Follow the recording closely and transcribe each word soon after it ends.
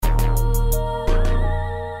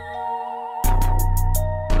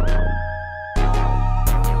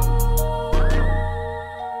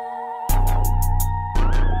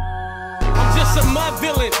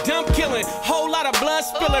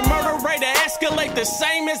escalate the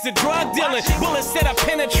same as the drug dealing. Bullets that I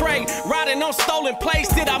penetrate, riding on stolen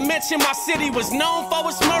plates. Did I mention my city was known for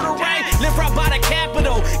its murder rate? Live right by the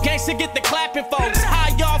Capitol, gangsta get the clapping folks.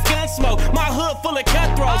 High off gun smoke, my hood full of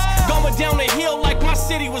cutthroats. Going down the hill like my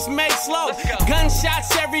city was made slow.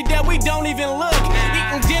 Gunshots every day, we don't even look.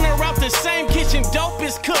 Eating dinner out the same kitchen, dope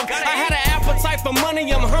is cooked. I had an appetite for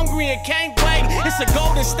money, I'm hungry and can't wait. It's a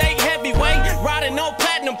Golden State heavyweight, riding on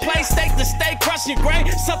platinum plate, state to state, crushing great.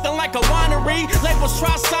 Something like a winery, labels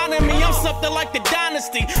try signing me. I'm something like the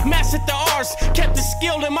dynasty, mastered the arts, kept the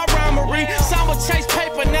skill in my rhymery. Some would chase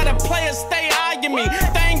paper, now the players stay eyeing me.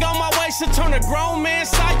 Thing on my waist to turn a grown man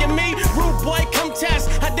side of me. Rude boy, come test,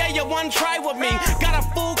 I dare you one try with me. Got a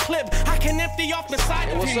full clip, I can empty off the side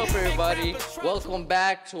of me. What's up, everybody? Welcome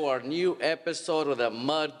back to our new episode of the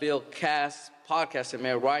Mudville Cast podcast,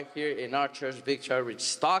 man, right here in our church, Victory Outreach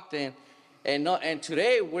Stockton. And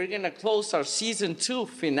today we're gonna close our season 2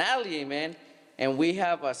 finale, man. And we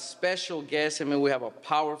have a special guest. We have a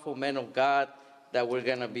powerful man of God that we're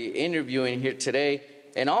gonna be interviewing here today.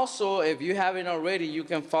 And also, if you haven't already, you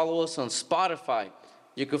can follow us on Spotify.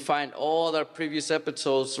 You can find all our previous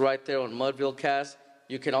episodes right there on Mudville Cast.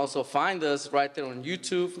 You can also find us right there on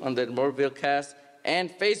YouTube on the Mudville Cast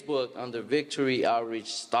and Facebook on the Victory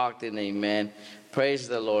Outreach Stockton, amen. Praise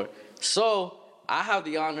the Lord. So, I have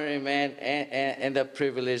the honor, amen, and the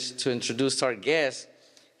privilege to introduce our guest.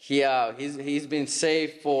 He's been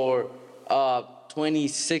saved for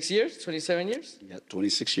 26 years, 27 years? Yeah,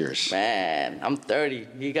 26 years. Man, I'm 30.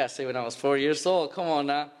 He got saved when I was 4 years old. Come on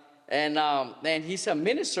now. And he's a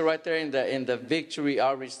minister right there in the Victory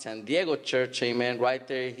Outreach San Diego Church, amen. Right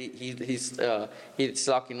there, he's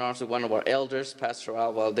locking arms with one of our elders, Pastor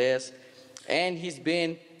Al Valdez, and he's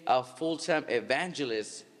been a full-time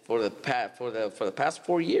evangelist for the past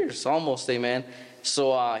 4 years, almost, amen.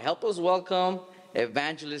 So help us welcome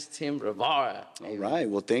Evangelist Tim Rabara. All right.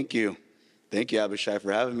 Well, thank you. Thank you, Abishai,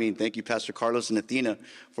 for having me. And thank you, Pastor Carlos and Athena,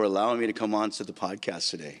 for allowing me to come on to the podcast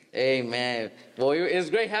today. Amen. Well, it's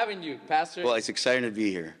great having you, Pastor. Well, it's exciting to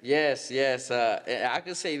be here. Yes. I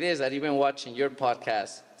can say this, that even watching your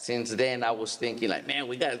podcast, since then I was thinking like, man,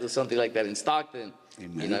 we got to do something like that in Stockton.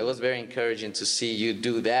 Amen. You know, it was very encouraging to see you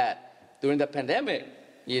do that during the pandemic,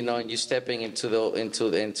 you know, and you stepping into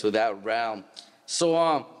that realm.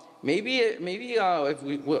 So, Maybe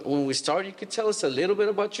when we start, you could tell us a little bit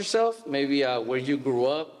about yourself. Maybe where you grew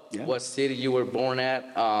up, what city you were born at,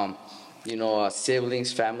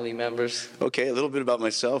 siblings, family members. Okay, a little bit about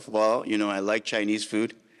myself. Well, I like Chinese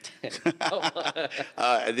food.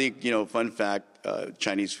 I think, fun fact,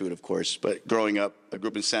 Chinese food, of course. But growing up, I grew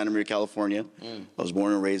up in Santa Maria, California. I was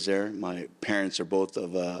born and raised there. My parents are both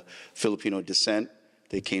of Filipino descent.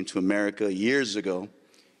 They came to America years ago.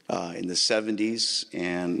 In the 70s,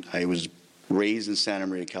 and I was raised in Santa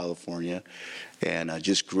Maria, California, and I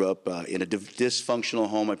just grew up in a dysfunctional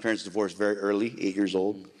home. My parents divorced very early, 8 years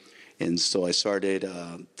old, and so I started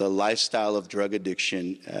the lifestyle of drug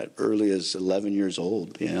addiction at early as 11 years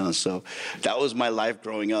old. So that was my life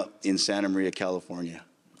growing up in Santa Maria, California.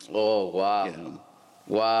 Oh, wow.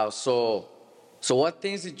 Wow. So what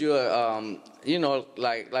things did you,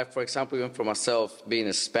 like for example, even for myself, being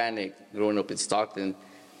Hispanic, growing up in Stockton,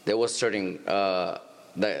 there was certain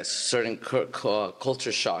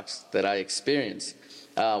culture shocks that I experienced.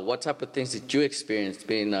 What type of things did you experience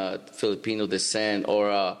being Filipino descent,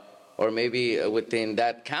 or maybe within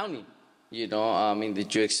that county? Did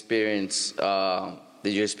you experience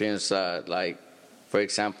like, for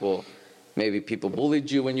example, maybe people bullied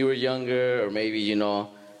you when you were younger, or maybe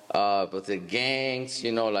with the gangs,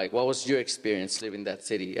 like what was your experience living in that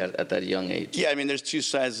city at that young age? Yeah, there's two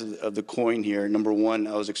sides of the coin here. Number one,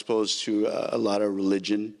 I was exposed to a lot of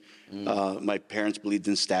religion. My parents believed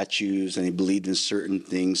in statues, and they believed in certain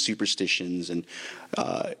things, superstitions. And,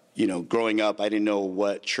 growing up, I didn't know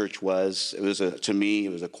what church was. To me, it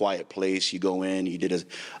was a quiet place. You go in, you did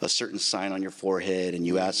a certain sign on your forehead, and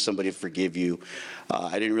you asked somebody to forgive you.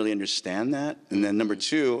 I didn't really understand that. And then number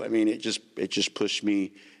two, it just pushed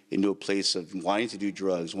me into a place of wanting to do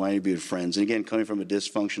drugs, wanting to be with friends. And again, coming from a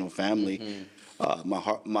dysfunctional family,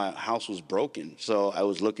 my house was broken. So I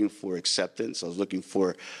was looking for acceptance. I was looking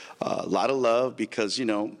for a lot of love because,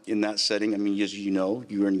 in that setting, as you know,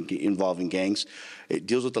 you were involved in gangs. It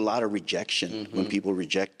deals with a lot of rejection. When people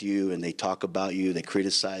reject you and they talk about you, they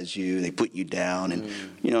criticize you, they put you down. And,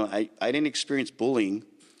 I didn't experience bullying,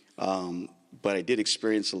 but I did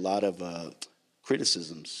experience a lot of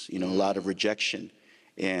criticisms, a lot of rejection.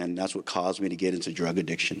 And that's what caused me to get into drug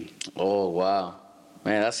addiction. Oh, wow.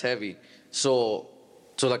 Man, that's heavy. So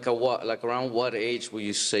around what age would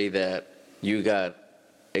you say that you got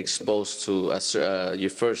exposed to your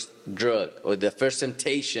first drug or the first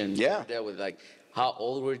temptation? Yeah. That was like, how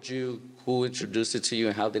old were you? Who introduced it to you,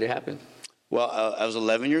 and how did it happen? Well, I was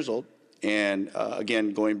 11 years old. And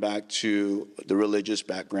again, going back to the religious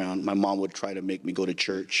background, my mom would try to make me go to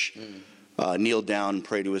church, kneel down and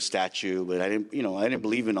pray to a statue. But I didn't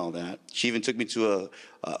believe in all that. She even took me to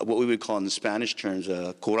what we would call in the Spanish terms,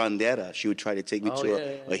 a curandera. She would try to take me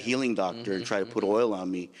a healing doctor and try to put oil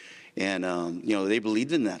on me. And, they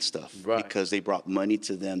believed in that stuff because they brought money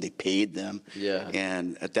to them. They paid them. Yeah.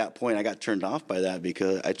 And at that point, I got turned off by that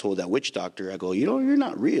because I told that witch doctor, I go, you're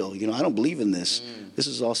not real. I don't believe in this. This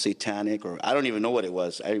is all satanic, or I don't even know what it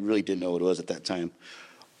was. I really didn't know what it was at that time.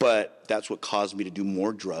 But that's what caused me to do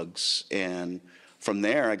more drugs. And from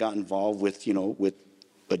there, I got involved with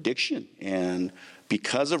addiction. And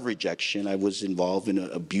because of rejection, I was involved in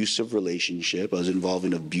an abusive relationship. I was involved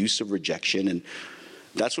in abusive rejection. And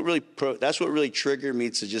that's what really triggered me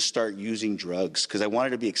to just start using drugs, because I wanted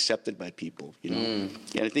to be accepted by people, And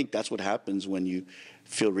I think that's what happens when you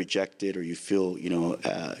feel rejected, or you feel,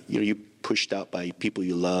 you pushed out by people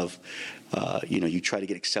you love. You try to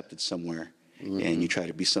get accepted somewhere, and you try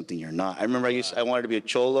to be something you're not. I remember I wanted to be a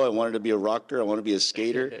cholo, I wanted to be a rocker, I wanted to be a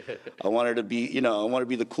skater, I wanted to be,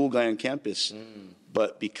 the cool guy on campus.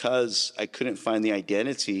 But because I couldn't find the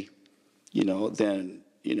identity, then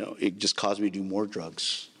it just caused me to do more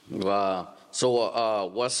drugs. Wow. So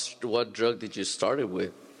what drug did you start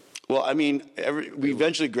with? Well, I mean, we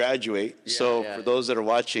eventually graduate. For those that are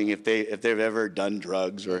watching, if they've ever done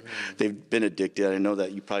drugs or they've been addicted, I know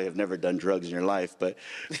that you probably have never done drugs in your life. But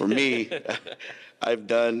for me, I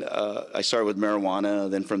started with marijuana.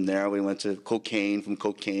 Then from there, we went to cocaine. From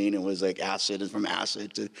cocaine, it was like acid. And from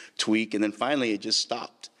acid to tweak. And then finally, it just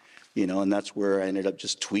stopped, and that's where I ended up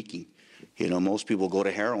just tweaking. Most people go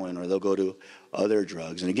to heroin, or they'll go to other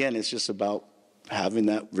drugs. And again, it's just about having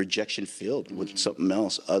that rejection filled with something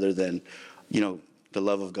else other than, the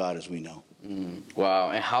love of God as we know. Wow.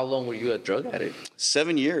 And how long were you a drug addict?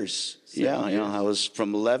 7 years. 7 years. I was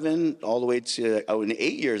from 11 all the way to, in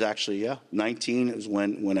 8 years actually, 19 is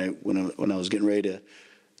when I was getting ready to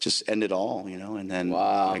just end it all, and then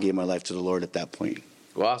I gave my life to the Lord at that point.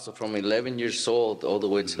 Wow. So from 11 years old all the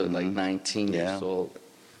way to like 19 years old.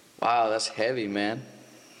 Wow, that's heavy, man.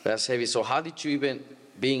 That's heavy. So how did you even,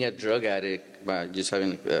 being a drug addict, just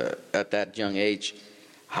having at that young age,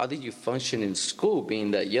 how did you function in school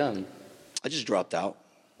being that young? I just dropped out.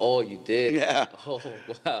 Oh, you did? Yeah. Oh,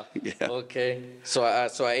 wow. Yeah. Okay. So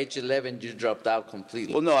at age 11, you dropped out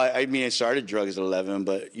completely? Well, no, I started drugs at 11,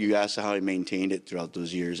 but you asked how I maintained it throughout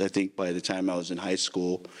those years. I think by the time I was in high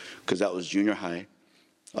school, because that was junior high,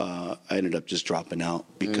 I ended up just dropping out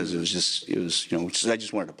because it was I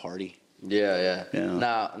just wanted to party. Yeah.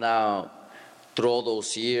 Now, through all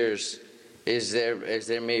those years, is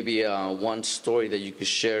there maybe one story that you could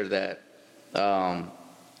share that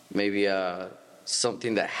maybe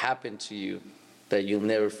something that happened to you that you'll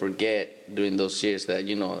never forget during those years that,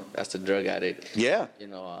 as a drug addict? Yeah.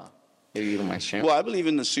 Maybe you don't mind sharing. Well, I believe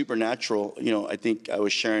in the supernatural. I think I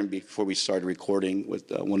was sharing before we started recording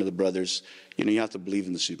with one of the brothers, you have to believe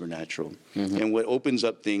in the supernatural. And what opens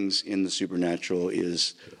up things in the supernatural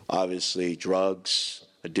is obviously drugs,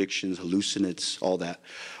 addictions, hallucinates, all that.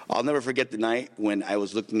 I'll never forget the night when I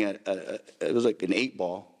was looking at, it was like an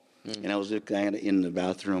 8-ball, and I was looking at it in the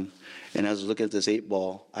bathroom, and I was looking at this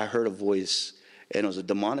 8-ball, I heard a voice, and it was a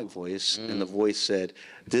demonic voice, and the voice said,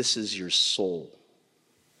 "This is your soul."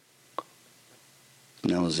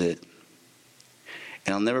 And that was it.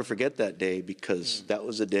 And I'll never forget that day, because that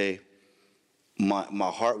was the day my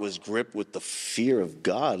heart was gripped with the fear of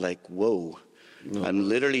God. Like, whoa. I'm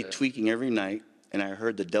literally tweaking every night, and I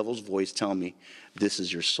heard the devil's voice tell me, "This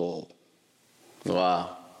is your soul."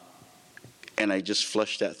 Wow. And I just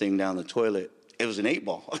flushed that thing down the toilet. It was an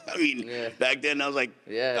 8-ball. I mean, back then I was like,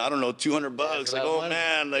 I don't know, $200. Like, oh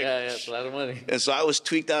man, like, it's a lot of money. And so I was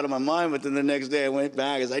tweaked out of my mind. But then the next day I went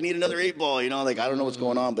back, I need another 8-ball. Like, I don't know what's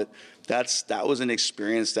going on. But that was an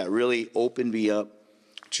experience that really opened me up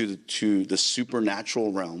to the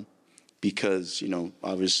supernatural realm, because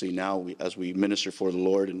obviously now as we minister for the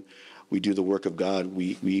Lord and we do the work of God,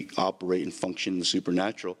 we operate and function in the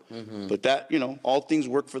supernatural. But that, all things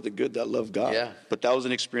work for the good that love God. Yeah. But that was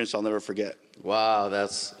an experience I'll never forget. Wow,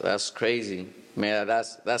 that's crazy, man.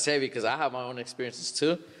 That's heavy, because I have my own experiences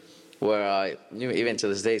too, where even to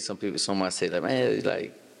this day, some might say that, man,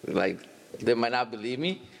 like they might not believe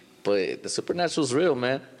me, but the supernatural is real,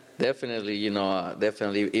 man. Definitely,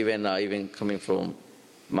 definitely. Even coming from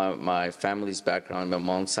my family's background, my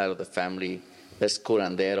mom's side of the family, there's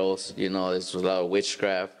curanderos. There's a lot of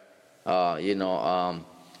witchcraft. Her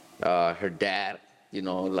dad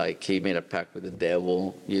like he made a pact with the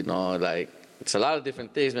devil, like it's a lot of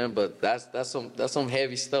different things, man. But that's some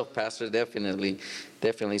heavy stuff, Pastor. Definitely.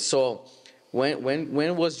 So,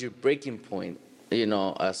 when was your breaking point?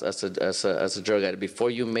 As a drug addict,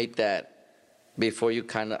 before you made that, before you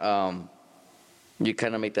kind of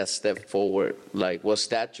make that step forward. Like, was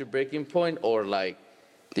that your breaking point, or like,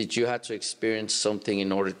 did you have to experience something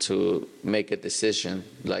in order to make a decision,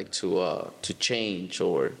 like to change,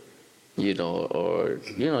 or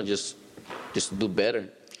just do better?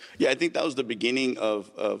 Yeah, I think that was the beginning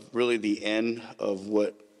of really the end of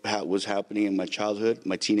what was happening in my childhood,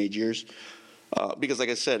 my teenage years. Because like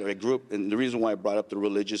I said, I grew up, and the reason why I brought up the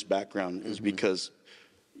religious background is because,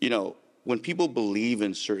 when people believe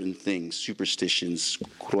in certain things, superstitions,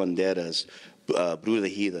 curanderas,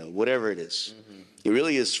 brujita, whatever it is, it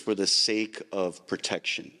really is for the sake of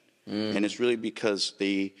protection. And it's really because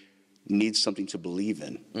they need something to believe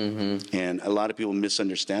in. And a lot of people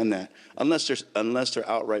misunderstand that, unless they're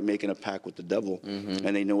outright making a pact with the devil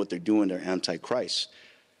and they know what they're doing, they're anti-Christ.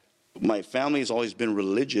 My family has always been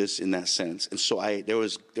religious in that sense, and so there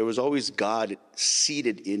was always God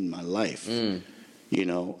seated in my life. I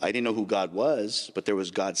didn't know who God was, but there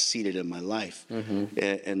was God seated in my life.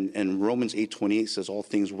 And Romans 8:28 says, all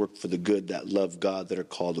things work for the good that love God, that are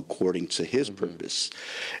called according to his purpose.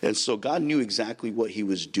 And so God knew exactly what he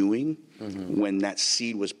was doing when that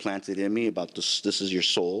seed was planted in me about this is your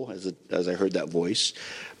soul, as I heard that voice,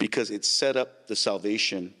 because it set up the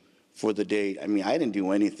salvation for the day. I mean, I didn't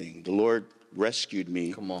do anything. The Lord rescued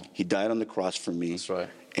me. Come on. He died on the cross for me. That's right.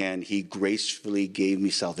 And he gracefully gave me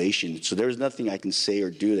salvation. So there's nothing I can say or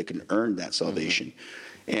do that can earn that salvation.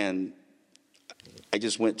 And I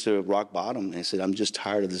just went to rock bottom, and I said, I'm just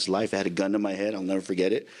tired of this life. I had a gun to my head. I'll never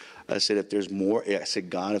forget it. I said,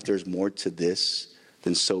 God, if there's more to this,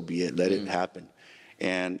 then so be it. Let it happen.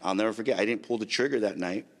 And I'll never forget, I didn't pull the trigger that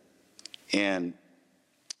night. And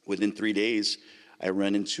within 3 days, I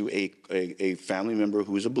ran into a family member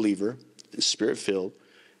who was a believer, spirit-filled,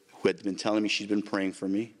 who had been telling me she'd been praying for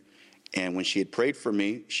me. And when she had prayed for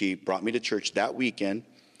me, she brought me to church that weekend.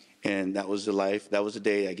 And that was the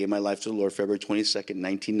day I gave my life to the Lord, February 22nd,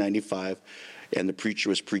 1995. And the preacher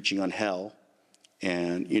was preaching on hell.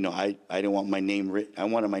 And, I didn't want my name written. I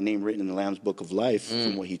wanted my name written in the Lamb's Book of Life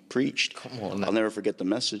from what he preached. Come on. I'll never forget the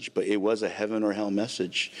message, but it was a heaven or hell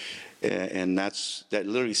message. And that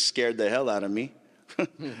literally scared the hell out of me.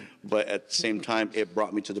 But at the same time, it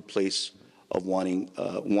brought me to the place of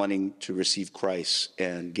wanting to receive Christ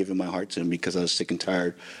and giving my heart to him, because I was sick and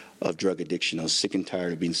tired of drug addiction. I was sick and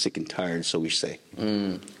tired of being sick and tired, so we say.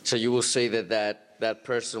 So you will say that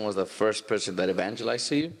person was the first person that evangelized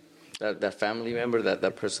to you? That family member,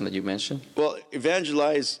 that person that you mentioned? Well,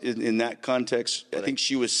 evangelize in that context, I think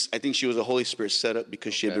she was a Holy Spirit setup,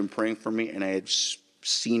 because she had been praying for me and I had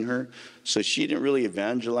seen her. So she didn't really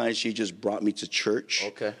evangelize. She just brought me to church.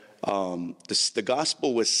 Okay. The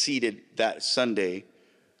gospel was seeded that Sunday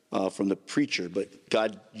from the preacher, but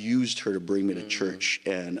God used her to bring me to church.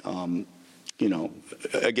 And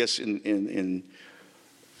I guess in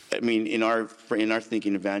our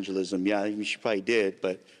thinking, evangelism, she probably did,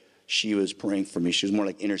 but she was praying for me. She was more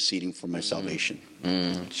like interceding for my salvation.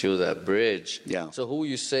 She was that bridge. Yeah. So who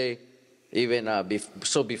you say, even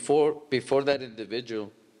before that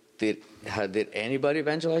individual, did anybody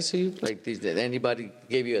evangelize to you? Like, did anybody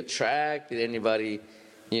give you a tract? Did anybody,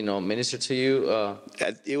 minister to you?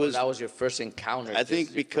 That was your first encounter. I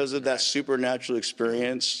think because of that supernatural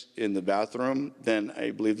experience in the bathroom, then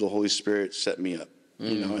I believe the Holy Spirit set me up.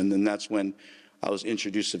 And then that's when I was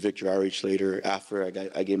introduced to Victory Outreach later. After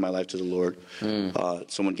I gave my life to the Lord,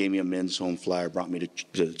 someone gave me a men's home flyer, brought me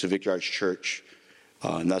to Victory Outreach Church,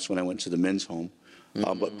 and that's when I went to the men's home.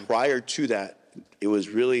 But prior to that, it was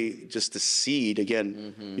really just the seed,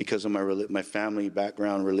 again, because of my family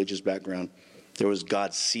background, religious background. There was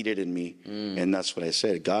God seated in me, and that's what I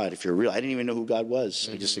said. God, if you're real. I didn't even know who God was.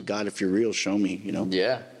 I just said, God, if you're real, show me,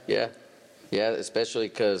 Yeah, especially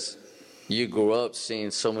because you grew up seeing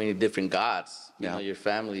so many different gods, your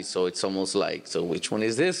family, so it's almost like, so which one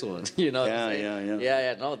is this one? Yeah,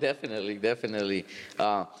 no, definitely.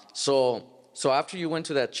 So after you went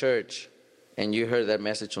to that church and you heard that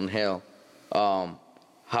message on hell,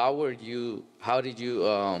 how did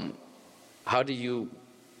you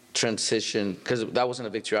transition? Because that wasn't a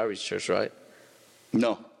Victory Outreach church, right?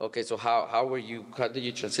 No. Okay, so how did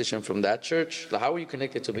you transition from that church? How were you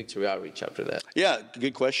connected to Victory Outreach after that? Yeah,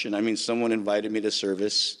 good question. I mean, someone invited me to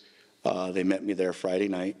service. They met me there Friday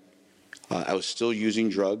night. I was still using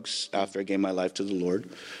drugs after I gave my life to the Lord.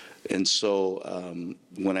 And so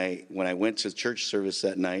when I went to church service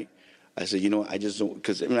that night, I said, I just don't,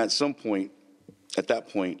 because at some point, at that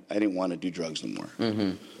point, I didn't want to do drugs no more.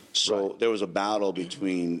 So there was a battle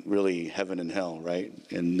between really heaven and hell, right?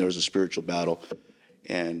 And there was a spiritual battle.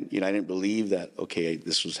 And, I didn't believe that, okay,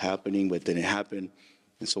 this was happening, but then it happened.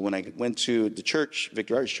 And so when I went to the church,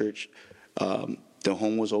 Victory Arts Church, the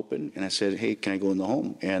home was open. And I said, hey, can I go in the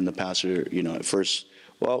home? And the pastor, at first,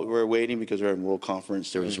 well, we were waiting because we were in World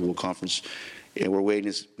Conference. There was a World Conference. And we're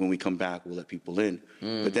waiting, when we come back, we'll let people in.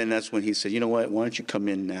 But then that's when he said, you know what, why don't you come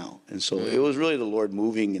in now? And so it was really the Lord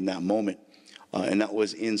moving in that moment. And that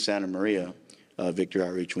was in Santa Maria, Victory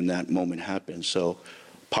Outreach, when that moment happened. So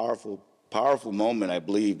powerful moment, I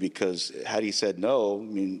believe, because had he said no,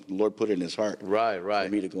 the Lord put it in his heart right. for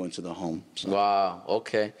me to go into the home. So. Wow,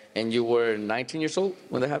 okay. And you were 19 years old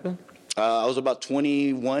when that happened? I was about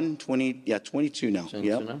 22 now. 22 now?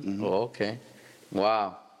 Mm-hmm. Oh, okay.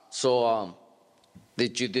 Wow. So,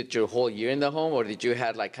 did your whole year in the home, or did you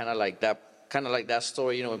had kind of like that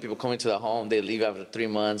story, when people come into the home, they leave after 3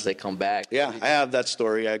 months, they come back? Yeah, I have that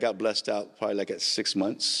story. I got blessed out probably at 6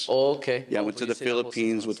 months. Oh, okay. Yeah, I went to the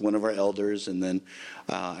Philippines with one of our elders, and then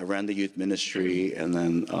I ran the youth ministry, and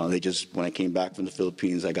then when I came back from the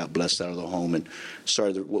Philippines, I got blessed out of the home and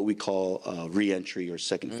started what we call re-entry or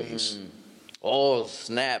second phase. Oh,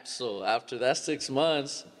 snap. So after that 6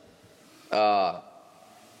 months,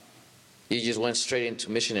 you just went straight into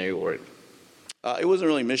missionary work. It wasn't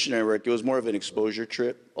really missionary work. It was more of an exposure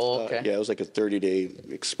trip. Oh, okay. Yeah, it was like a 30-day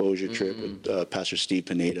exposure trip with Pastor Steve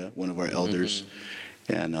Pineda, one of our elders.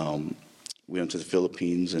 And we went to the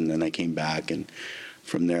Philippines, and then I came back. And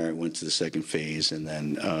from there, I went to the second phase. And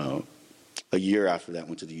then a year after that,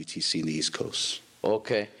 went to the UTC in the East Coast.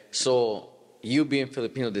 Okay. So you being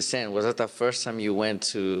Filipino descent, was that the first time you went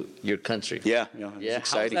to your country? Yeah. It was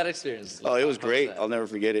exciting. How was that experience? Oh, it was great. I'll never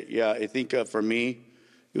forget it. Yeah, I think for me,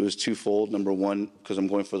 it was twofold. Number one, because I'm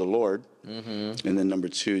going for the Lord. And then number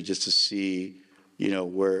two, just to see,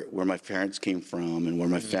 where my parents came from and where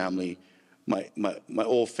my family, my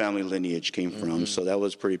old family lineage came from. So that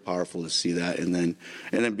was pretty powerful to see that. And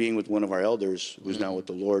then being with one of our elders, who's now with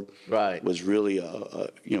the Lord, was really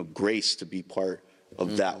grace to be part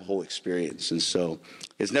of that whole experience. And so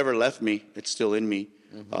it's never left me. It's still in me.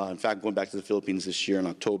 In fact, going back to the Philippines this year in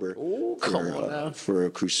October for a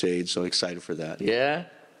crusade. So excited for that. Yeah.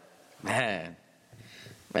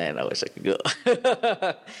 Man, I wish I could go.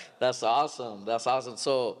 That's awesome.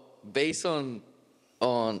 So based on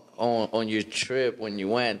your trip when you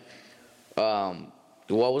went,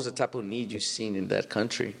 what was the type of need you seen in that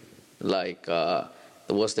country?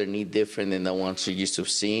 Was their need different than the ones you used to have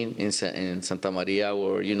seen in Santa Maria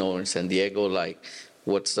or in San Diego?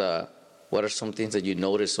 What are some things that you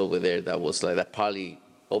noticed over there that was that probably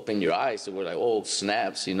opened your eyes? That were oh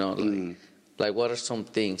snaps, what are some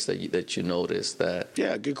things that you noticed that?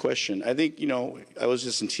 Yeah, good question. I think, I was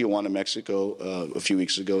just in Tijuana, Mexico a few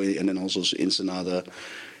weeks ago, and then also Ensenada.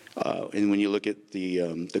 And when you look at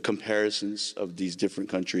the comparisons of these different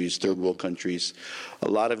countries, third world countries, a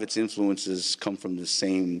lot of its influences come from the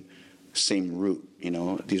same root.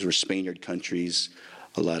 These were Spaniard countries.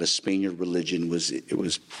 A lot of Spaniard religion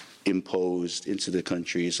was imposed into the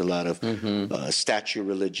countries. A lot of statue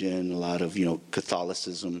religion. A lot of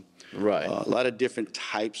Catholicism. Right. A lot of different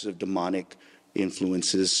types of demonic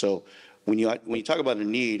influences. So when you talk about a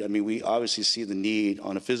need, we obviously see the need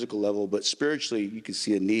on a physical level, but spiritually you can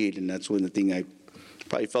see a need, and that's when the thing I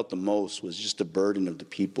probably felt the most was just the burden of the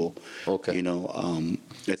people. Okay.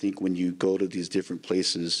 I think when you go to these different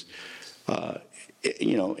places,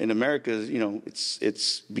 in America,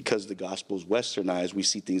 it's because the gospel is westernized, we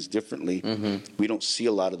see things differently. We don't see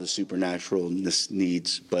a lot of the supernatural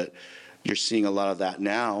needs, but you're seeing a lot of that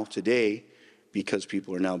now, today, because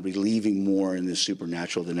people are now believing more in the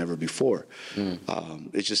supernatural than ever before.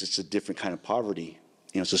 It's a different kind of poverty.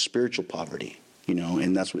 It's a spiritual poverty,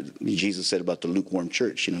 and that's what Jesus said about the lukewarm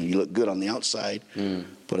church. You look good on the outside,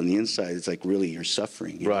 but on the inside, it's really you're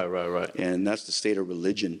suffering. Right. And that's the state of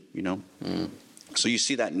religion, So you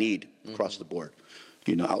see that need across the board,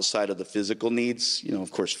 outside of the physical needs,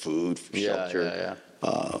 of course, food, shelter,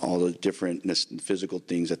 all the different physical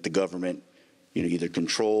things that the government either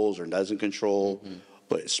controls or doesn't control.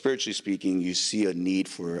 But spiritually speaking, you see a need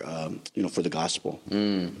for the gospel.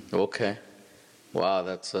 Okay. Wow,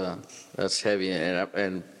 that's heavy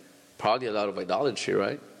and probably a lot of idolatry,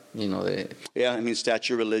 right?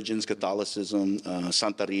 Statue religions, Catholicism,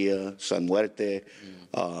 Santeria, San Muerte.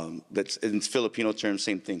 That's in Filipino terms,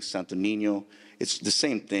 same thing. Santo Niño. It's the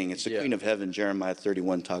same thing. It's the Queen of Heaven. Jeremiah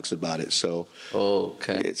 31 talks about it. So,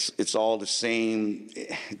 it's all the same.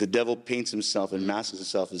 The devil paints himself and masks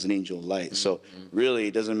himself as an angel of light. So, really,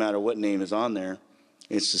 it doesn't matter what name is on there.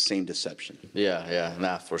 It's the same deception.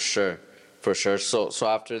 Yeah, for sure. For sure. So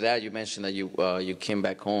after that, you mentioned that you came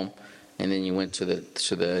back home, and then you went to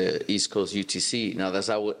the East Coast UTC. Now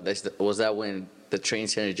was that when the training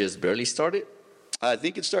center just barely started? I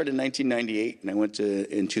think it started in 1998, and I went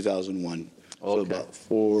in 2001. So Okay. about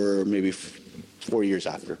 4 years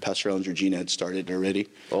after. Pastor Ellen Georgina had started already.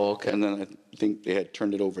 Oh, okay. And then I think they had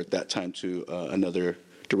turned it over at that time to another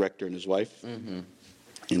director and his wife. Mm-hmm.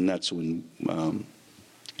 And that's when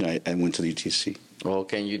I went to the UTC.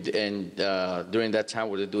 Okay, and during that time,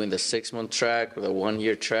 were they doing the 6-month track or the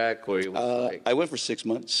 1-year track, or it was I went for 6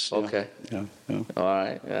 months. Okay. Yeah. All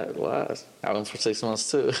right. Yeah, it was. I went for 6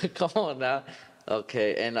 months too. Come on now.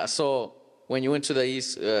 Okay, and so when you went to the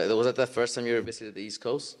East, was that the first time you ever visited the East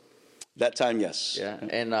Coast? That time, yes. Yeah.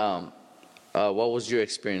 And what was your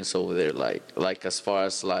experience over there like? Like as far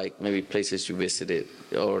as like maybe places you visited,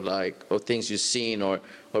 or things you've seen, or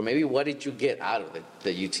maybe what did you get out of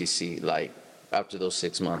the UTC like after those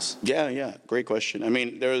 6 months? Yeah. Great question. I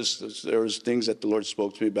mean, there was things that the Lord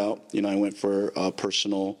spoke to me about. I went for a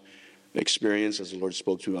personal experience as the Lord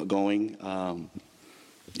spoke to me about going.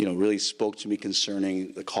 Really spoke to me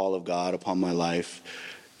concerning the call of God upon my life.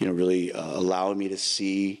 Really allowing me to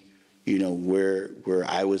see, where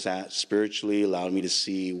I was at spiritually, allowed me to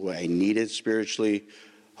see what I needed spiritually,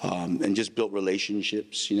 and just built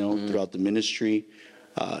relationships, throughout the ministry.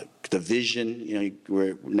 The vision,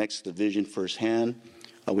 we're next to the vision firsthand.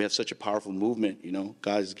 We have such a powerful movement,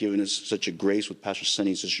 God has given us such a grace with Pastor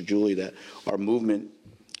Sonny and Sister Julie that our movement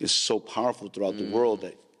is so powerful throughout the world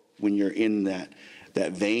that when you're in that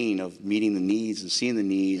vein of meeting the needs and seeing the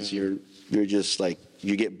needs, you're just like,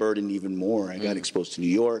 you get burdened even more. I got exposed to New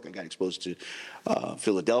York. I got exposed to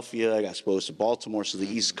Philadelphia. I got exposed to Baltimore. So the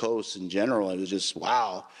East Coast in general, it was just,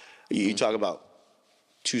 wow. You talk about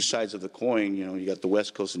two sides of the coin. You got the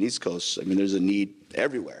West Coast and East Coast. I mean, there's a need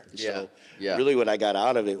everywhere. Yeah. So really what I got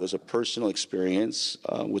out of it was a personal experience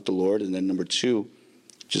with the Lord. And then number two,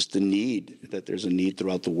 just the need, that there's a need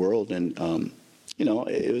throughout the world. And,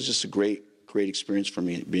 it was just a great experience for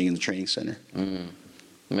me being in the training center. Mm.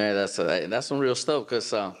 Man, that's some real stuff,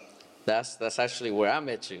 because that's actually where I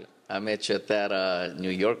met you. I met you at that New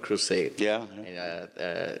York crusade. Yeah.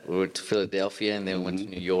 And, we went to Philadelphia, and then we went to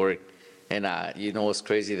New York. And what's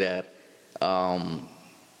crazy that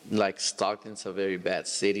like Stockton's a very bad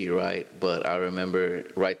city, right? But I remember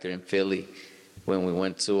right there in Philly when we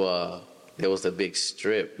went to there was a big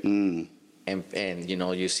strip. Mm. And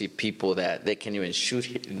you see people that they can't even shoot,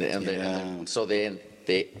 so they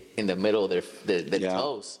in the middle of their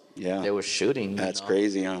toes. Yeah, they were shooting. That's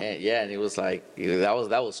crazy, huh? And it was like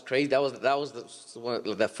that was crazy. That was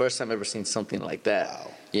the first time I ever seen something like that.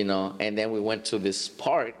 Wow. And then we went to this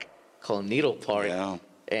park called Needle Park,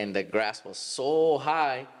 and the grass was so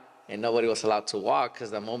high, and nobody was allowed to walk, because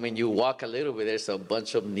the moment you walk a little bit, there's a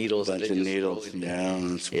bunch of needles.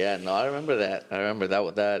 Yeah. No, I remember that.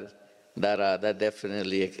 That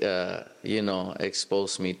definitely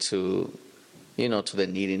exposed me to to the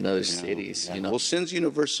need in other cities. Well, sin's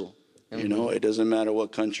universal. It doesn't matter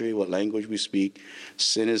what country, what language we speak.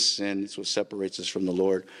 Sin is sin. It's what separates us from the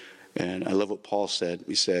Lord. And I love what Paul said.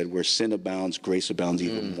 He said, where sin abounds, grace abounds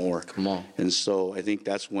even more. Come on. And so I think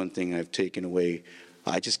that's one thing I've taken away.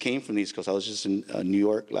 I just came from the East Coast. I was just in New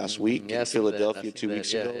York last week, in Philadelphia 2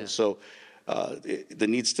 weeks ago. Yeah. So the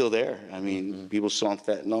need's still there. I mean, people still on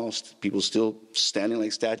fentanyl, people still standing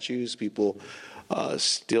like statues, people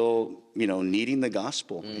still, needing the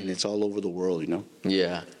gospel. And it's all over the world,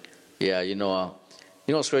 Yeah.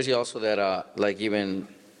 It's crazy also that,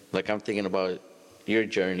 I'm thinking about your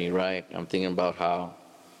journey, right? I'm thinking about how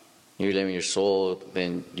you're living your soul,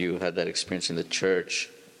 then you had that experience in the church,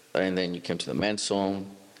 and then you came to the men's home,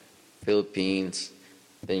 Philippines,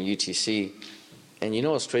 then UTC. And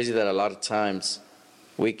it's crazy that a lot of times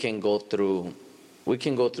we can go through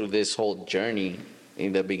this whole journey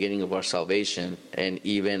in the beginning of our salvation, and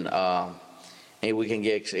even and we can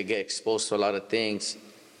get exposed to a lot of things,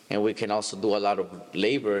 and we can also do a lot of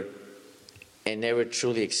labor and never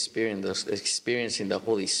truly experiencing the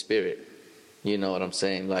Holy Spirit. You know what I'm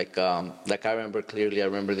saying? Like I remember clearly. I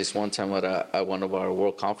remember this one time at one of our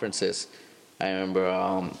world conferences. I remember,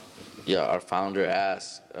 our founder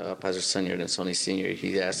asked Pastor Senior and Sonny Senior.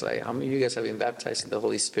 He asked, like, how many of you guys have been baptized in the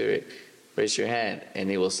Holy Spirit? Raise your hand.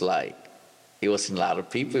 And it wasn't a lot of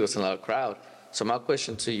people. It wasn't a lot of crowd. So my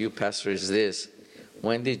question to you, Pastor, is this: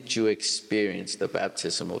 when did you experience the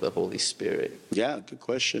baptism of the Holy Spirit? Yeah, good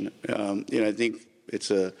question. I think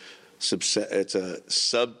it's a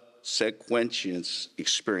subsequent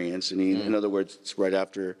experience. In other words, it's right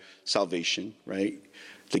after salvation, right?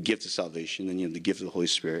 The gift of salvation, and the gift of the Holy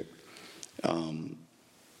Spirit.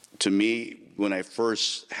 to me, when I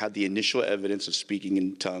first had the initial evidence of speaking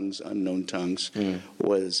in tongues, unknown tongues,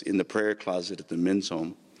 was in the prayer closet at the men's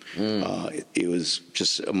home. It was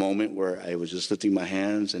just a moment where I was just lifting my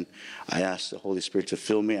hands, and I asked the Holy Spirit to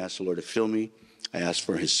fill me. I asked the Lord to fill me. I asked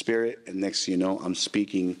for His Spirit, and next thing you know, I'm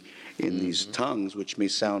speaking in these tongues, which may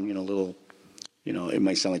sound, a little, it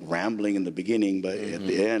might sound like rambling in the beginning, but at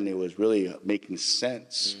the end, it was really making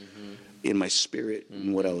sense in my spirit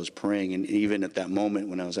and what I was praying. And even at that moment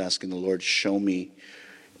when I was asking the Lord, show me,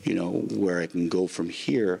 where I can go from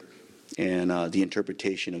here. And the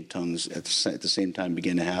interpretation of tongues at the same time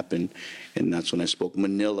began to happen. And that's when I spoke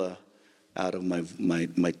Manila out of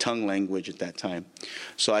my tongue language at that time.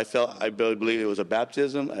 So I believe it was a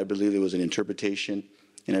baptism. I believe it was an interpretation.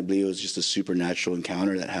 And I believe it was just a supernatural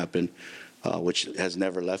encounter that happened, which has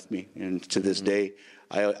never left me. And to this day,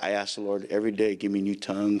 I ask the Lord every day, give me new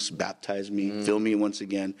tongues, baptize me, fill me once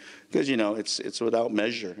again. Because, it's without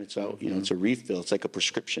measure. It's out, it's a refill. It's like a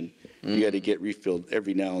prescription. You got to get refilled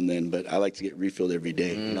every now and then, but I like to get refilled every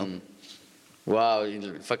day, Wow,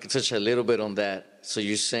 if I could touch a little bit on that. So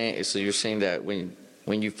you're saying that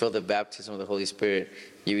when you feel the baptism of the Holy Spirit,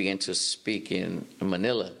 you begin to speak in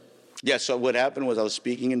Manila. Yeah, so what happened was I was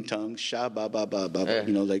speaking in tongues, sha ba ba ba ba,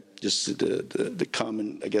 like just the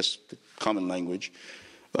common, I guess, the common language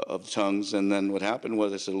of tongues. And then what happened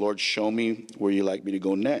was I said, Lord, show me where you like me to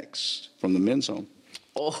go next from the men's home.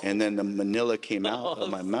 Oh. And then the Manila came out of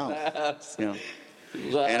my mouth. Wow.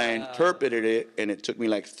 And I interpreted it, and it took me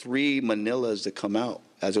like 3 Manilas to come out.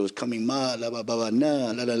 As it was coming, ma, la, ba, ba, ba,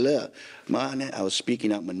 na, la, la, la, ma, na, I was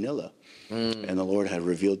speaking out Manila. And the Lord had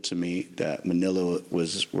revealed to me that Manila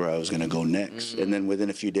was where I was going to go next. And then within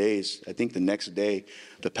a few days, I think the next day,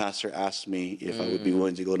 the pastor asked me if I would be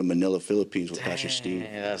willing to go to Manila, Philippines with Pastor Steve.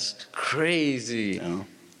 That's crazy.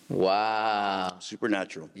 Wow.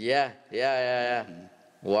 Supernatural. Yeah.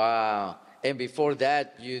 Wow. And before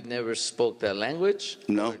that, you never spoke that language?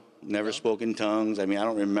 No, never spoke in tongues. I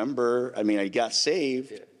don't remember. I got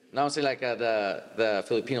saved. Yeah. No, I'm saying like the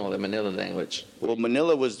Filipino, the Manila language. Well,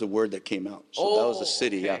 Manila was the word that came out. So that was the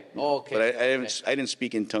city, okay. yeah. Okay. But I didn't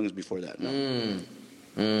speak in tongues before that, no.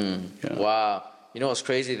 Yeah. Wow. It's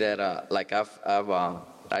crazy that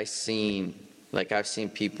I've seen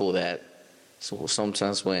people that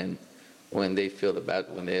sometimes when they feel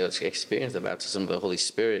when they experience the baptism of the Holy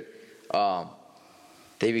Spirit,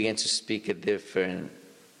 they begin to speak a different,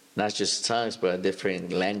 not just tongues, but a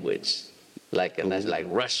different language. And that's like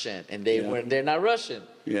Russian, and they're not Russian.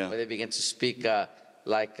 Yeah. But they begin to speak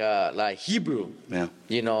like Hebrew. Yeah.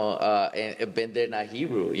 And they're not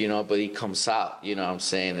Hebrew. But it comes out. You know what I'm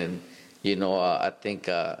saying? And I think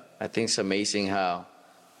it's amazing how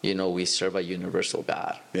we serve a universal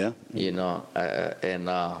God. Yeah.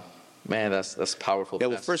 Man, that's powerful. Yeah.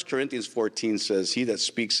 Well, 1 Corinthians 14 says, "He that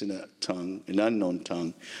speaks in a tongue, an unknown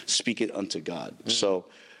tongue, speak it unto God." So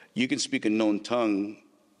you can speak a known tongue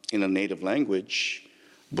in a native language,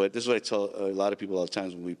 but this is what I tell a lot of people all the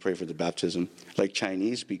times when we pray for the baptism. Like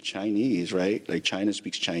Chinese speak Chinese, right? Like China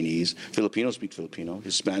speaks Chinese, Filipinos speak Filipino,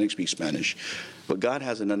 Hispanic speak Spanish, but God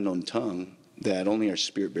has an unknown tongue that only our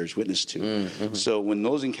spirit bears witness to. So when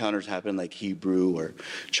those encounters happen, like Hebrew or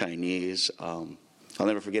Chinese, I'll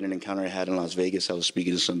never forget an encounter I had in Las Vegas. I was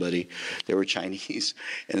speaking to somebody. They were Chinese.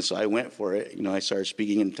 And so I went for it. I started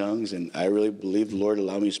speaking in tongues, and I really believe the Lord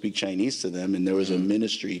allowed me to speak Chinese to them. And there was a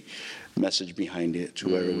ministry message behind it to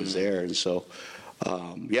whoever was there. And so,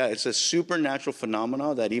 it's a supernatural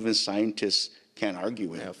phenomenon that even scientists can't argue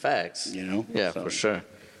with. Yeah, facts. Yeah, so. For sure.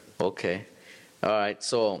 Okay. All right.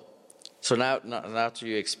 So now after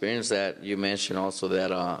you experience that, you mentioned also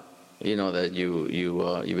that, that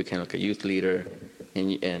you became like a youth leader.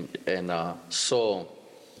 So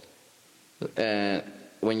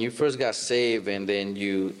when you first got saved, and then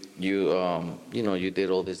you did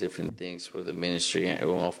all these different things for the ministry, and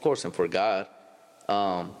of course, and for God,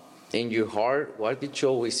 in your heart, what did you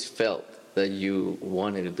always felt that you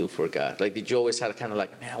wanted to do for God? Like, did you always have kind of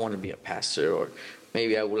like, man, I want to be a pastor, or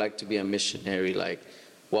maybe I would like to be a missionary? Like,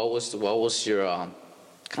 what was your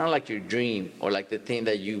kind of like your dream, or like the thing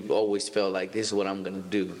that you always felt like, this is what I'm going to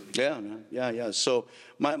do? Yeah, man. Yeah. So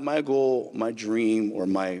my goal, my dream, or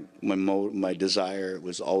my desire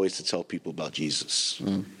was always to tell people about Jesus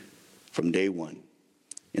from day one.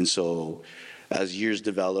 And so as years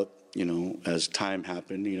developed, as time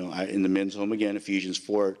happened, in the men's home again, Ephesians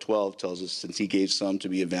 4:12 tells us, since he gave some to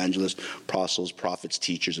be evangelists, apostles, prophets,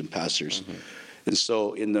 teachers, and pastors. And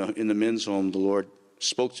so in the men's home, the Lord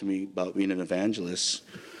spoke to me about being an evangelist.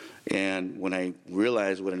 And when I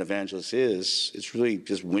realized what an evangelist is, it's really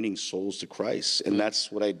just winning souls to Christ. And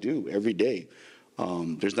that's what I do every day.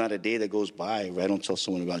 There's not a day that goes by where I don't tell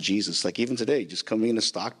someone about Jesus. Like even today, just coming into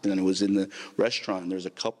Stockton, I was in the restaurant, and there's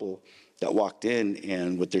a couple that walked in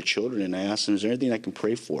and with their children, and I asked them, is there anything I can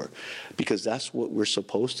pray for? Because that's what we're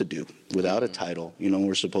supposed to do without a title.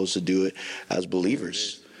 We're supposed to do it as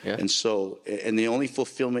believers. Yeah. And so, and the only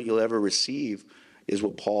fulfillment you'll ever receive is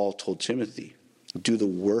what Paul told Timothy: do the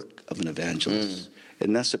work of an evangelist.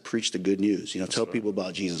 And that's to preach the good news. Tell people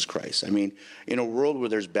about Jesus Christ. I mean, in a world where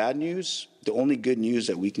there's bad news, the only good news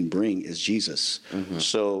that we can bring is Jesus.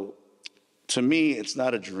 So to me, it's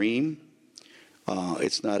not a dream.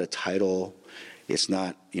 It's not a title. It's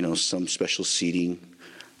not, some special seating.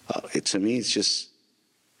 To me, it's just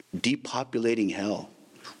depopulating hell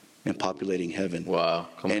and populating heaven. Wow.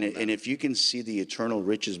 And if you can see the eternal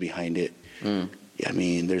riches behind it, I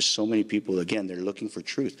mean, there's so many people, again, they're looking for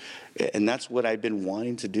truth. And that's what I've been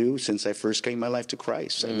wanting to do since I first gave my life to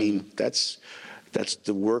Christ. I mean, that's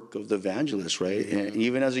the work of the evangelist, right? And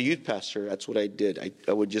even as a youth pastor, that's what I did.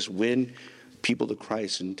 I would just win people to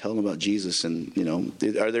Christ and tell them about Jesus. And,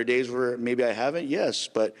 are there days where maybe I haven't? Yes.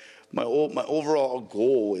 But my overall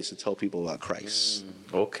goal is to tell people about Christ.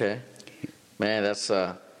 Okay. Man, that's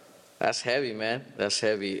heavy, man. That's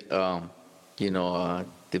heavy.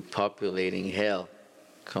 Depopulating hell.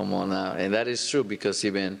 Come on now. And that is true, because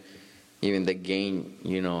even the gain,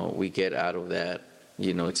 we get out of that,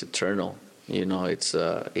 it's eternal. It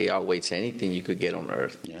outweighs anything you could get on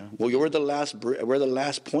earth. Yeah. Well, we're the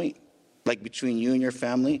last point. Like between you and your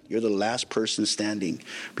family, you're the last person standing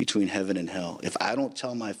between heaven and hell. If I don't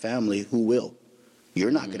tell my family, who will?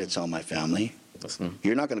 You're not going to tell my family.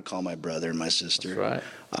 You're not going to call my brother and my sister. That's right.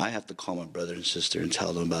 I have to call my brother and sister and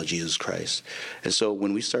tell them about Jesus Christ. And so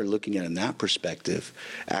when we start looking at it in that perspective,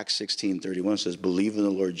 Acts 16:31 says, believe in the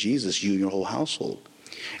Lord Jesus, you and your whole household.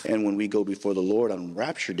 And when we go before the Lord on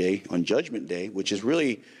Rapture Day, on Judgment Day, which is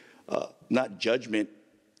really not judgment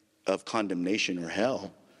of condemnation or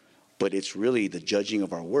hell, but it's really the judging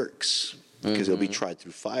of our works, because they'll be tried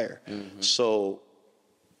through fire. So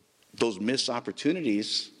those missed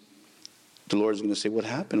opportunities, the Lord is going to say, what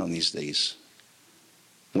happened on these days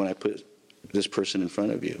when I put this person in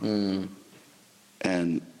front of you?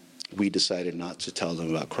 And we decided not to tell them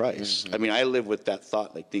about Christ. I mean, I live with that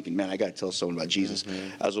thought, like thinking, man, I got to tell someone about Jesus.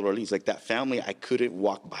 As the Lord leads, like that family, I couldn't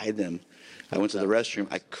walk by them. I went to the restroom.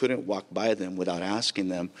 I couldn't walk by them without asking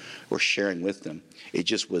them or sharing with them. It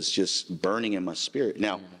just was just burning in my spirit.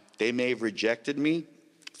 Now, they may have rejected me,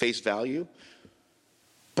 face value,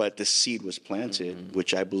 but the seed was planted,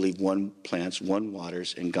 which I believe one plants, one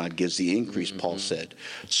waters, and God gives the increase, Paul said.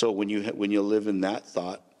 So when you live in that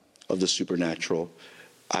thought of the supernatural,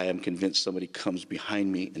 I am convinced somebody comes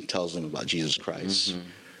behind me and tells them about Jesus Christ.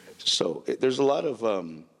 So there's a lot of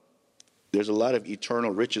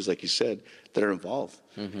eternal riches, like you said, that are involved.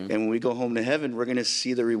 And when we go home to heaven, we're going to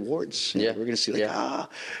see the rewards. Yeah. We're going to see you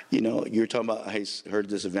were talking about, I heard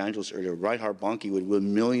this evangelist earlier, Reinhard Bonnke would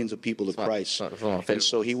win millions of people to Christ. And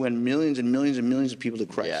so he won millions and millions and millions of people to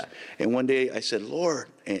Christ. Yeah. And one day I said, Lord,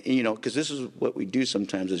 and because this is what we do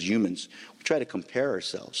sometimes as humans, we try to compare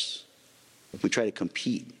ourselves. We try to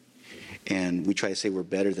compete. And we try to say we're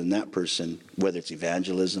better than that person, whether it's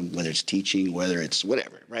evangelism, whether it's teaching, whether it's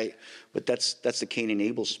whatever, right? But that's the Cain and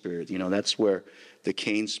Abel spirit. That's where the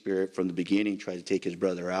Cain spirit from the beginning tried to take his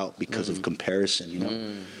brother out because of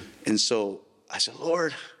comparison, And so I said,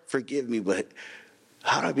 Lord, forgive me, but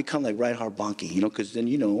how do I become like Reinhard Bonnke? Because then,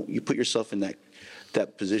 you put yourself in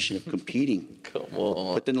that position of competing. Come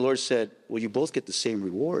on. But then the Lord said, well, you both get the same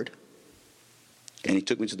reward. And he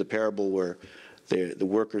took me to the parable where the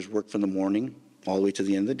workers worked from the morning all the way to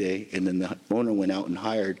the end of the day, and then the owner went out and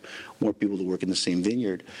hired more people to work in the same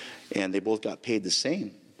vineyard, and they both got paid the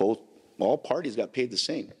same. All parties got paid the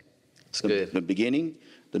same. That's good. The beginning,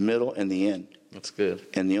 the middle, and the end. That's good.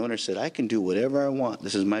 And the owner said, I can do whatever I want.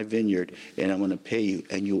 This is my vineyard, and I'm going to pay you.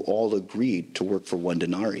 And you all agreed to work for 1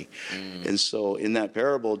 denarii. And so in that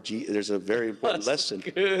parable, there's a very important lesson.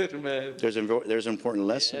 Good, man. There's an important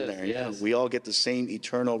lesson there. Yes. Yeah, we all get the same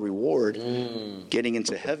eternal reward getting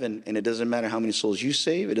into heaven, and it doesn't matter how many souls you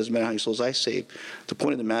save. It doesn't matter how many souls I save. The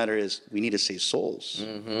point of the matter is we need to save souls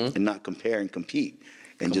and not compare and compete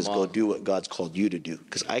and go do what God's called you to do.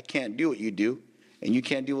 Because I can't do what you do, and you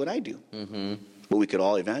can't do what I do. But we could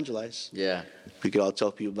all evangelize. Yeah. We could all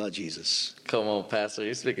tell people about Jesus. Come on, Pastor.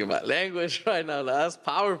 You're speaking my language right now. That's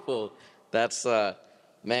powerful. That's, that's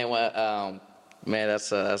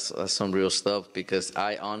some real stuff, because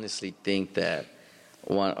I honestly think that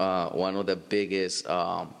one of the biggest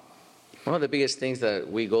things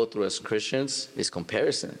that we go through as Christians is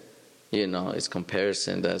comparison. It's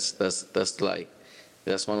comparison. That's like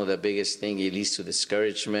That's one of the biggest things. It leads to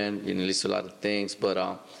discouragement. It leads to a lot of things. But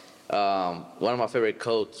one of my favorite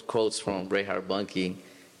quotes from Ray Bunky,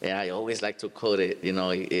 and I always like to quote it.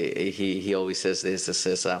 He always says this. It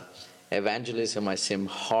says, "Evangelism might seem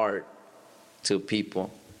hard to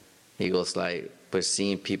people." He goes like, "But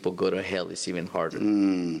seeing people go to hell is even harder."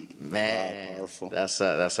 Man, powerful. That's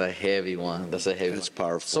a heavy one. That's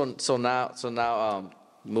powerful. So now,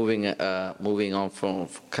 moving on from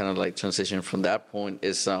kind of like transition from that point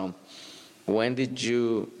is, when did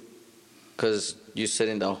you? Because you said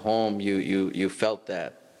in the home you felt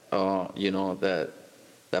that,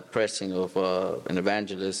 that pressing of an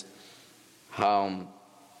evangelist.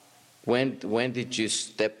 When did you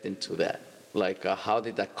step into that? Like, how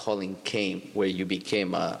did that calling came where you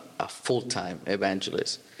became a full-time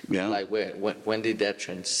evangelist? Yeah. Like, when did that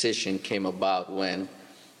transition came about? When,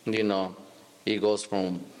 it goes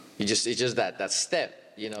from it's just that step.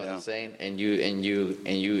 You know what I'm saying? And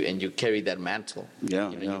you carry that mantle.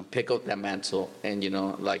 Yeah. You pick up that mantle, and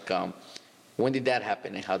when did that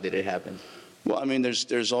happen, and how did it happen? Well, I mean,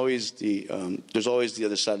 there's always the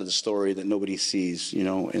other side of the story that nobody sees,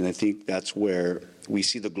 and I think that's where we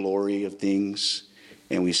see the glory of things,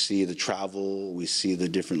 and we see the travel, we see the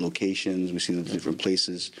different locations, we see the different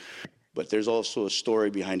places, but there's also a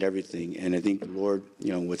story behind everything, and I think the Lord,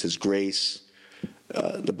 with His grace,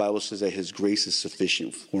 the Bible says that His grace is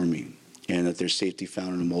sufficient for me, and that there's safety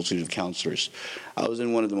found in a multitude of counselors. I was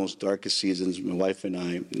in one of the most darkest seasons, my wife and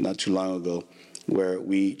I, not too long ago, where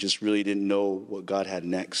we just really didn't know what God had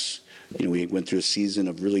next. We went through a season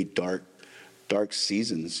of really dark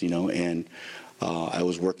seasons, and I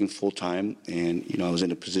was working full time, and I was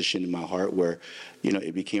in a position in my heart where,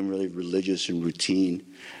 it became really religious and routine,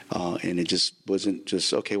 and it just wasn't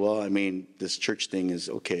just okay. Well, I mean, this church thing is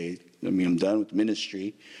okay. I mean, I'm done with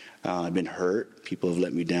ministry. I've been hurt. People have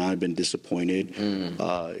let me down. I've been disappointed.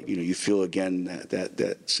 You feel again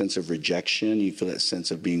that sense of rejection. You feel that sense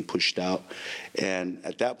of being pushed out. And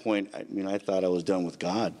at that point, I thought I was done with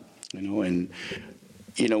God. And when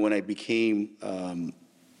I became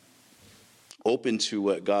open to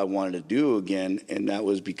what God wanted to do again, and that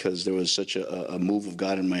was because there was such a move of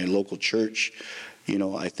God in my local church.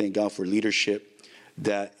 I thank God for leadership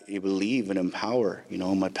that believe and empower.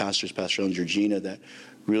 My pastors, Pastor and Georgina, that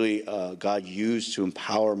really God used to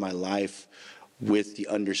empower my life with the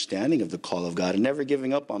understanding of the call of God and never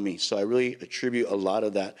giving up on me. So I really attribute a lot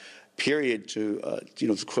of that period to,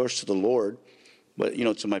 of course, to the Lord, but,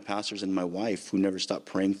 to my pastors and my wife who never stopped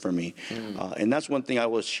praying for me. And that's one thing I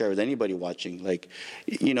will share with anybody watching. Like,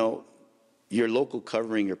 your local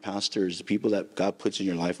covering, your pastors, the people that God puts in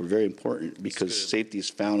your life are very important, because safety is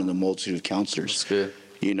found in the multitude of counselors. That's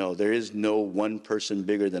good. There is no one person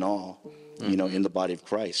bigger than all, in the body of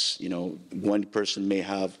Christ. One person may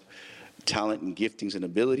have talent and giftings and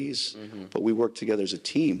abilities, but we work together as a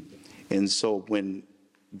team. And so when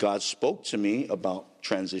God spoke to me about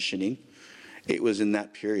transitioning, it was in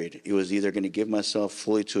that period. It was either going to give myself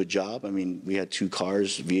fully to a job. I mean, we had 2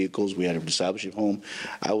 cars, vehicles. We had a discipleship home.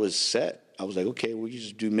 I was set. I was like, okay, we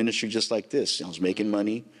just do ministry just like this. I was making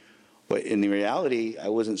money. But in the reality, I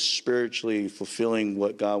wasn't spiritually fulfilling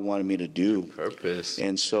what God wanted me to do. Purpose.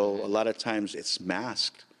 And so a lot of times it's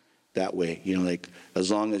masked that way. Like,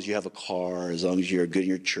 as long as you have a car, as long as you're good in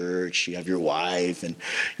your church, you have your wife, and,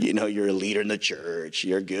 you're a leader in the church,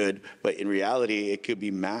 you're good. But in reality, it could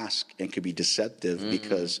be masked and could be deceptive,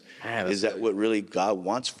 because is that what really God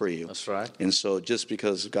wants for you? That's right. And so just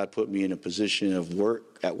because God put me in a position of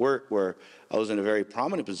work where I was in a very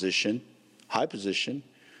prominent position, high position,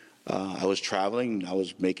 I was traveling, I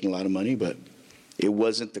was making a lot of money, but it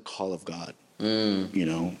wasn't the call of God.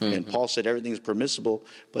 And Paul said everything is permissible,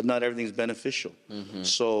 but not everything is beneficial.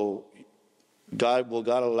 So will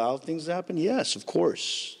God allow things to happen? Yes, of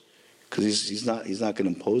course, because he's not going to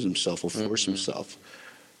impose himself or force himself.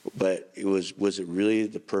 But was it really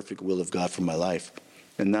the perfect will of God for my life?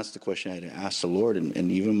 And that's the question I had to ask the Lord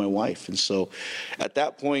and even my wife. And so at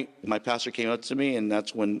that point, my pastor came up to me, and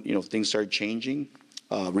that's when things started changing.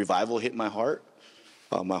 Revival hit my heart.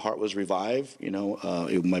 My heart was revived.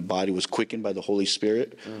 My body was quickened by the Holy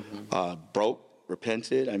Spirit.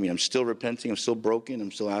 Repented. I mean, I'm still repenting. I'm still broken.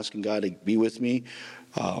 I'm still asking God to be with me.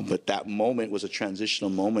 But that moment was a transitional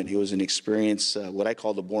moment. It was an experience, what I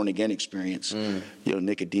call the born again experience.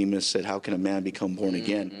 Nicodemus said, "How can a man become born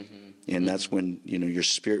again?" And that's when, your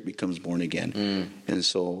spirit becomes born again. And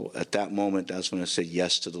so at that moment, that's when I said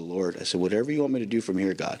yes to the Lord. I said, whatever you want me to do from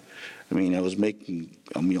here, God. I mean, I was making,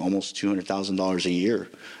 almost $200,000 a year.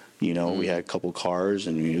 We had a couple cars,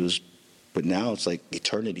 and but now it's like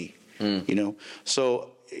eternity, So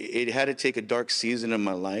it had to take a dark season in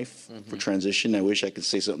my life for transition. I wish I could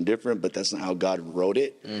say something different, but that's not how God wrote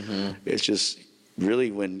it. It's just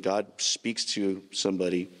really when God speaks to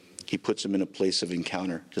somebody, he puts them in a place of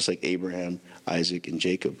encounter, just like Abraham, Isaac, and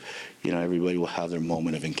Jacob. Everybody will have their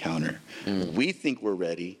moment of encounter. We think we're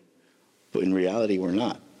ready, but in reality, we're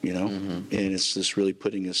not, And it's just really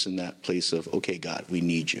putting us in that place of, okay, God, we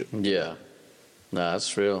need you. Yeah. No,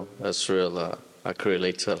 that's real. That's real. I could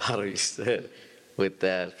relate to a lot of you said with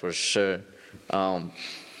that for sure.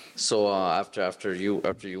 So after you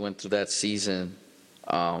went through that season,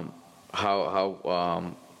 how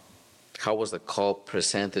was the call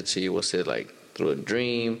presented to you? Was it like through a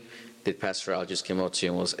dream? Did Pastor Al just came up to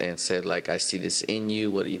you and said like, "I see this in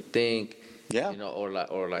you. What do you think?" Yeah.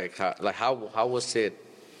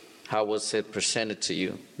 How was it presented to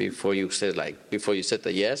you before you said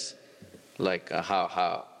the yes?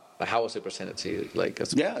 How was it presented to you?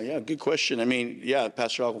 Yeah, good question. I mean,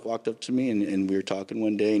 Pastor Al walked up to me and we were talking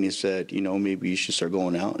one day and he said, maybe you should start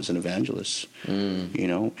going out as an evangelist,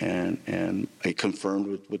 and I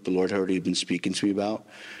confirmed what the Lord had already been speaking to me about,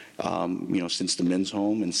 since the men's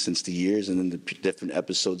home and since the years and then the different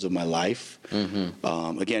episodes of my life.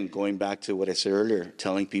 Again, going back to what I said earlier,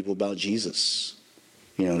 telling people about Jesus.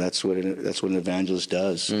 That's what an evangelist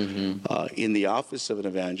does. In the office of an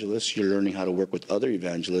evangelist, you're learning how to work with other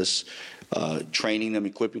evangelists, training them,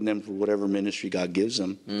 equipping them for whatever ministry God gives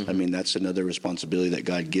them. I mean, that's another responsibility that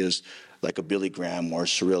God gives, like a Billy Graham or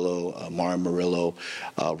Cirillo, Mara Murillo,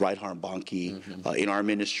 Reinhard Bonnke. In our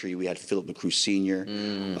ministry, we had Philip McCrew Sr.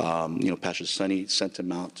 Pastor Sonny sent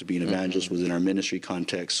him out to be an evangelist within our ministry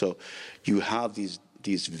context. So you have these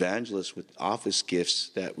evangelists with office gifts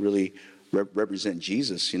that really represent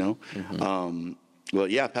Jesus, Well,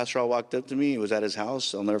 Pastor Al walked up to me. It was at his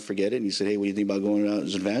house. I'll never forget it. And he said, "Hey, what do you think about going out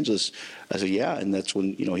as an evangelist?" I said, "Yeah." And that's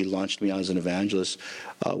when, he launched me out as an evangelist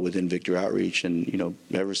within Victory Outreach. And,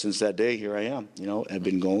 ever since that day, here I am. I've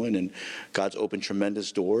been going. And God's opened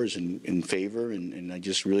tremendous doors in favor. And I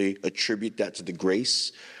just really attribute that to the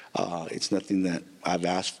grace. It's nothing that I've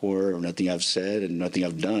asked for or nothing I've said and nothing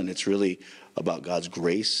I've done. It's really about God's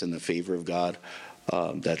grace and the favor of God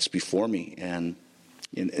that's before me. And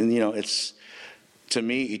it's, to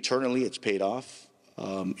me, eternally, it's paid off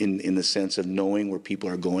in the sense of knowing where people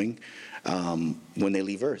are going when they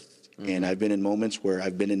leave Earth. And I've been in moments where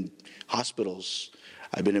I've been in hospitals.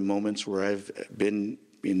 I've been in moments where I've been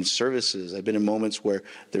in services. I've been in moments where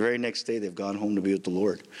the very next day they've gone home to be with the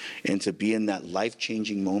Lord. And to be in that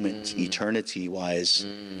life-changing moment, eternity-wise,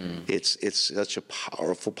 it's such a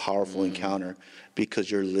powerful encounter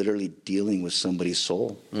because you're literally dealing with somebody's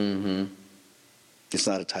soul. It's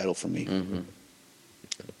not a title for me.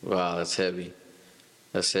 Wow, that's heavy.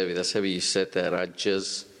 That's heavy. You said that. I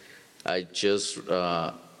just read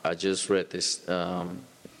this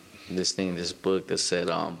book that said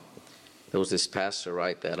there was this pastor,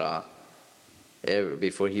 right, that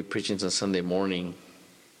before he preaches on Sunday morning,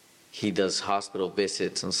 he does hospital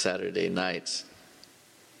visits on Saturday nights,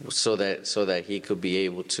 so that he could be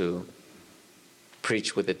able to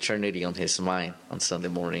preach with eternity on his mind on Sunday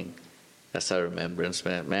morning. That's our remembrance,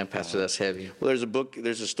 man. Man, Pastor, that's heavy. Well,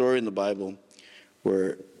 there's a story in the Bible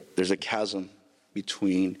where there's a chasm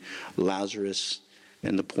between Lazarus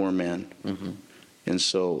and the poor man. And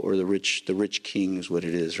so, or the rich king is what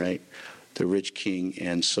it is, right? The rich king.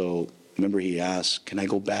 And so, remember he asked, "Can I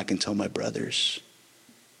go back and tell my brothers?"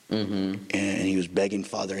 And he was begging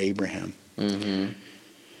Father Abraham. And,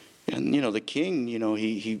 the king,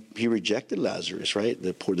 he rejected Lazarus, right?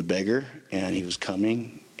 The beggar, and he was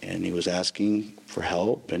coming. And he was asking for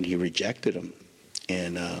help, and he rejected him.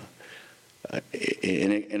 And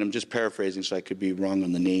I'm just paraphrasing, so I could be wrong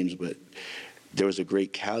on the names, but there was a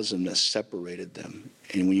great chasm that separated them.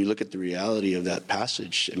 And when you look at the reality of that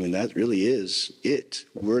passage, I mean, that really is it.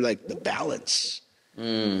 We're like the balance.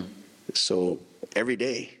 So every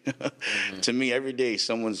day, to me, every day,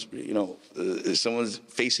 someone's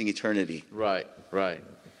facing eternity. Right.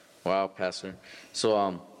 Wow, Pastor.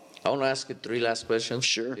 So, I want to ask you 3 last questions.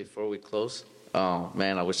 Sure. Before we close. Oh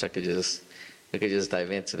man, I wish I could just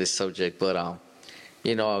dive into this subject, but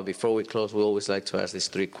before we close, we always like to ask these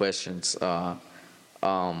 3 questions.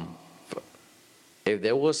 If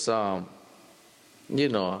there was,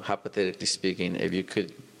 hypothetically speaking, if you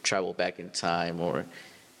could travel back in time or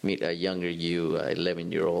meet a younger you, a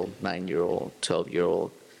 11-year-old, 9-year-old,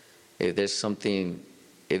 12-year-old, if there's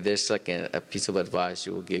like a piece of advice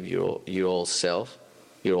you will give your old self,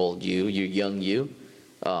 your old you, your young you,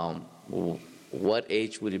 what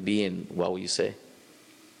age would it be and what would you say?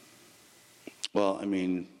 Well, I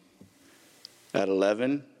mean, at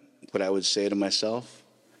 11, what I would say to myself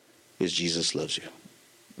is Jesus loves you.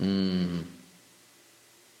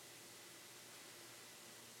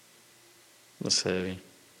 That's heavy.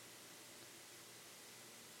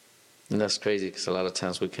 And that's crazy because a lot of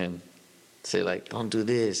times we can say like, don't do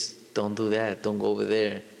this, don't do that, don't go over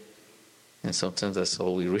there. And sometimes that's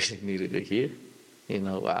all we really needed to hear.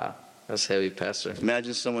 Wow, that's heavy, Pastor.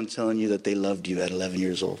 Imagine someone telling you that they loved you at 11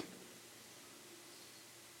 years old.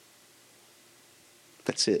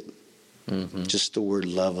 That's it. Mm-hmm. Just the word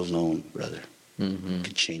love alone, brother,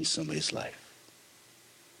 could change somebody's life.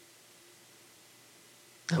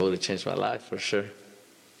 That would have changed my life for sure.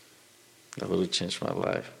 That would have changed my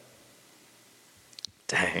life.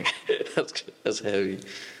 Dang, that's heavy.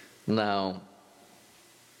 Now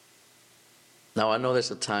I know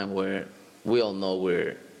there's a time where we all know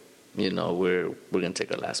we're gonna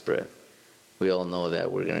take our last breath. We all know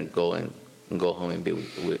that we're gonna go home and be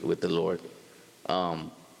with the Lord.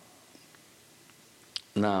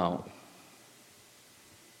 Now,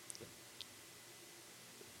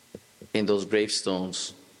 in those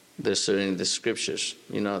gravestones, there's certain the scriptures,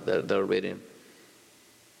 that are written.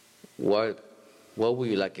 What would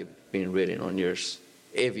you like it being written on yours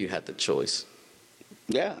if you had the choice?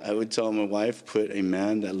 Yeah, I would tell my wife, put a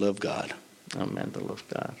man that loved God. A man that loved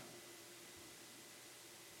God.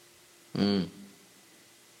 Well,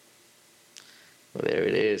 there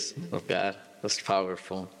it is. Love God. That's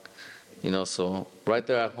powerful. So right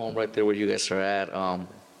there at home, right there where you guys are at,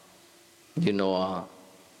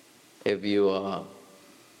 if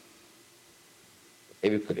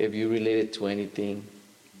you related to anything,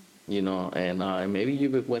 and maybe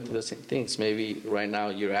you went through the same things. Maybe right now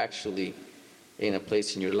you're actually in a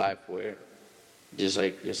place in your life where, just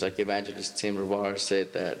like Evangelist Tim Rabara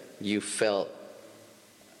said, that you felt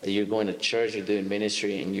that you're going to church, you're doing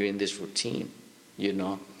ministry, and you're in this routine,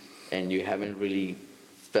 and you haven't really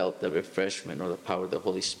felt the refreshment or the power of the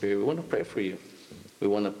Holy Spirit. We want to pray for you. We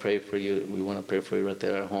want to pray for you. We want to pray for you right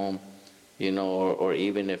there at home, or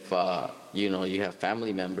even if, you have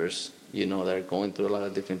family members, that are going through a lot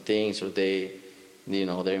of different things, or they're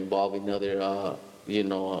involved in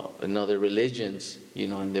other religions,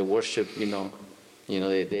 and they worship, they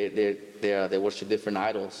worship different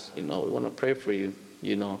idols. We want to pray for you,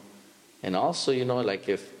 and also, like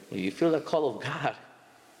if you feel the call of God,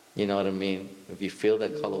 you know what I mean? If you feel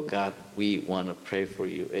that call of God, we want to pray for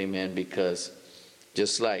you, amen. Because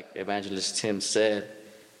just like Evangelist Tim said,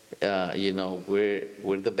 we're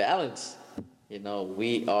the balance.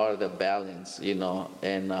 We are the balance,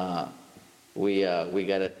 and we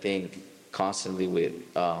got to think constantly with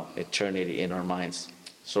eternity in our minds.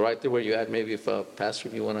 So right there where you at, maybe if Pastor,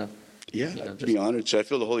 if you want to. Yeah, I'd be honored to. I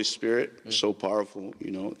feel the Holy Spirit so powerful,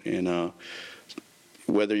 and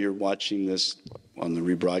whether you're watching this on the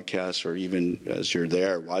rebroadcast or even as you're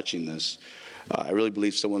there watching this, I really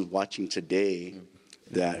believe someone's watching today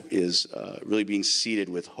that is really being seeded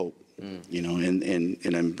with hope.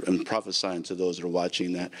 And I'm prophesying to those that are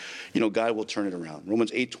watching that, God will turn it around.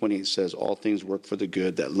 Romans 8:20 says, all things work for the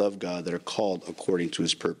good that love God, that are called according to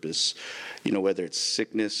his purpose. Whether it's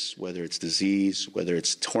sickness, whether it's disease, whether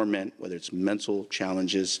it's torment, whether it's mental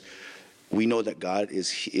challenges, we know that God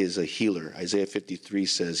is a healer. Isaiah 53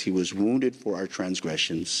 says, he was wounded for our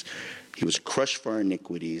transgressions. He was crushed for our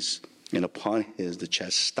iniquities. And upon the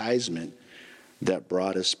chastisement that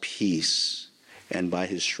brought us peace. And by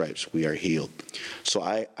his stripes we are healed. So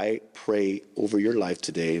I pray over your life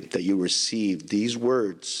today that you receive these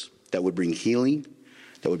words that would bring healing,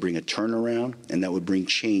 that would bring a turnaround, and that would bring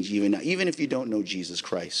change, even if you don't know Jesus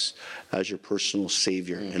Christ as your personal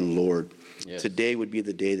Savior and Lord. Yes. Today would be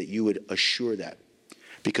the day that you would assure that.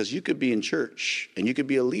 Because you could be in church, and you could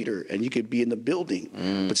be a leader, and you could be in the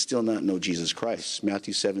building, but still not know Jesus Christ.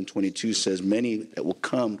 Matthew 7:22 says, many that will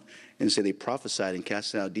come and say they prophesied and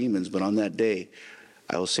cast out demons, but on that day,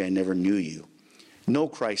 I will say, I never knew you. Know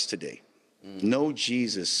Christ today. Know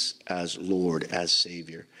Jesus as Lord, as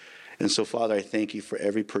Savior. And so, Father, I thank you for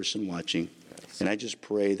every person watching. And I just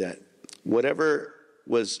pray that whatever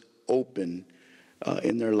was open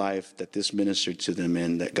in their life, that this ministered to them,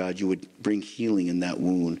 and that, God, you would bring healing in that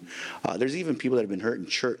wound. There's even people that have been hurt in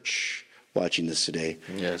church watching this today.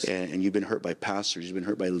 Yes. And you've been hurt by pastors, you've been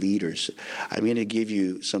hurt by leaders. I'm going to give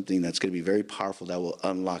you something that's going to be very powerful that will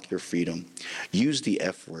unlock your freedom. Use the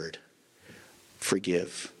F word.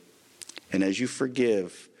 Forgive. And as you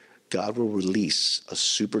forgive, God will release a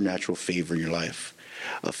supernatural favor in your life,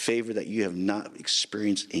 a favor that you have not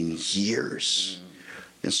experienced in years.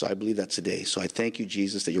 And so I believe that today. So I thank you,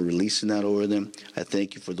 Jesus, that you're releasing that over them. I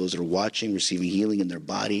thank you for those that are watching, receiving healing in their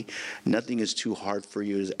body. Nothing is too hard for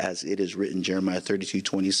you, as it is written, Jeremiah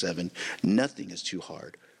 32:27. Nothing is too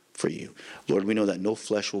hard for you. Lord, we know that no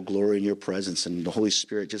flesh will glory in your presence, and the Holy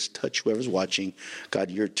Spirit, just touch whoever's watching.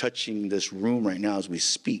 God, you're touching this room right now as we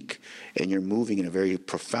speak, and you're moving in a very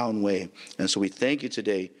profound way. And so we thank you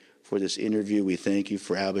today for this interview. We thank you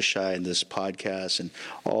for Abishai and this podcast and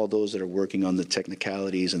all those that are working on the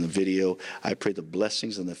technicalities and the video. I pray the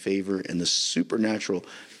blessings and the favor and the supernatural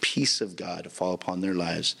peace of God to fall upon their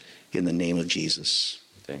lives in the name of Jesus.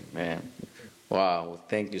 Amen. Wow. Well,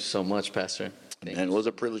 thank you so much, Pastor. And it was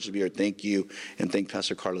a privilege to be here. Thank you. And thank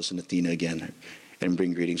Pastor Carlos and Athena again. And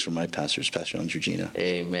bring greetings from my pastors, Pastor and Georgina.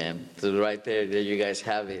 Amen. So right there you guys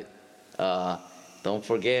have it. Don't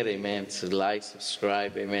forget, amen, to like,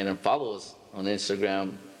 subscribe, amen, and follow us on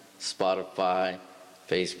Instagram, Spotify,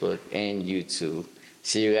 Facebook, and YouTube.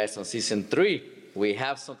 See you guys on season 3. We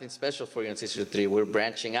have something special for you on season 3. We're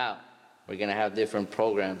branching out. We're going to have different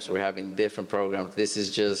programs. We're having different programs. This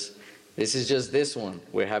is just this one.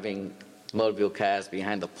 We're having Mudville Cast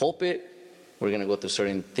Behind the Pulpit. We're going to go through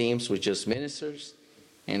certain themes with just ministers.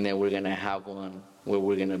 And then we're going to have one where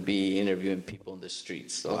we're going to be interviewing people in the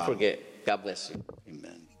streets. Don't forget. God bless you.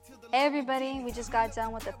 Amen. Hey everybody, we just got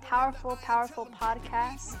done with a powerful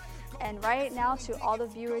podcast. And right now, to all the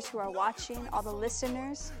viewers who are watching, all the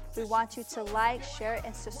listeners, we want you to like, share,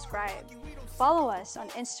 and subscribe. Follow us on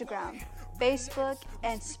Instagram, Facebook,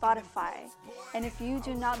 and Spotify. And if you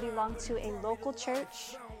do not belong to a local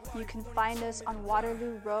church, you can find us on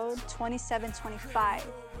Waterloo Road 2725.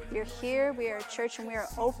 We're here, we are a church, and we are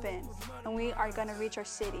open, and we are going to reach our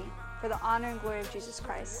city for the honor and glory of Jesus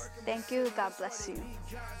Christ. Thank you. God bless you.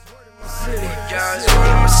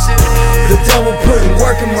 The devil putting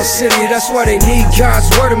work in my city. That's why they need God's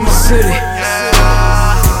word in my city.